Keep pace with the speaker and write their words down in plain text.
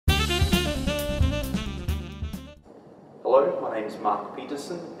Hello, my name is Mark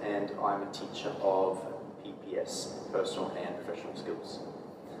Peterson and I'm a teacher of PPS, Personal and Professional Skills.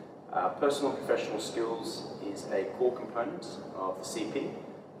 Personal and Professional Skills is a core component of the CP,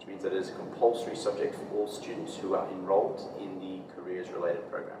 which means that it is a compulsory subject for all students who are enrolled in the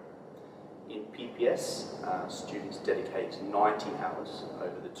careers-related program. In PPS, students dedicate 90 hours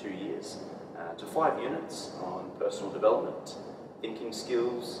over the 2 years to 5 units on personal development, thinking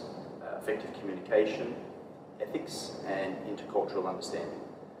skills, effective communication, ethics and intercultural understanding.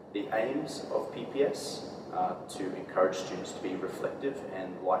 The aims of PPS are to encourage students to be reflective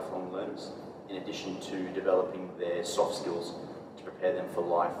and lifelong learners, in addition to developing their soft skills to prepare them for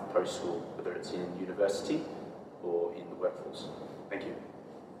life post-school, whether it's in university or in the workforce. Thank you.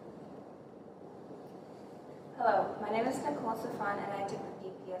 Hello, my name is Nicole Stefan and I took the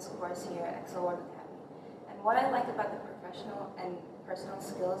PPS course here at Excel World Academy. And what I like about the professional and personal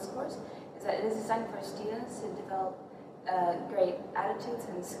skills course is that it is designed for students to develop great attitudes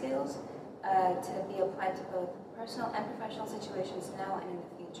and skills to be applied to both personal and professional situations now and in the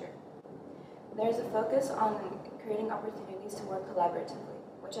future. There is a focus on creating opportunities to work collaboratively,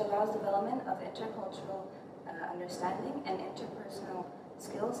 which allows development of intercultural understanding and interpersonal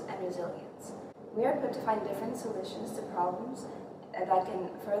skills and resilience. We are put to find different solutions to problems that can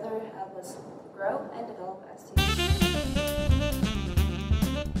further help us grow and develop as teachers.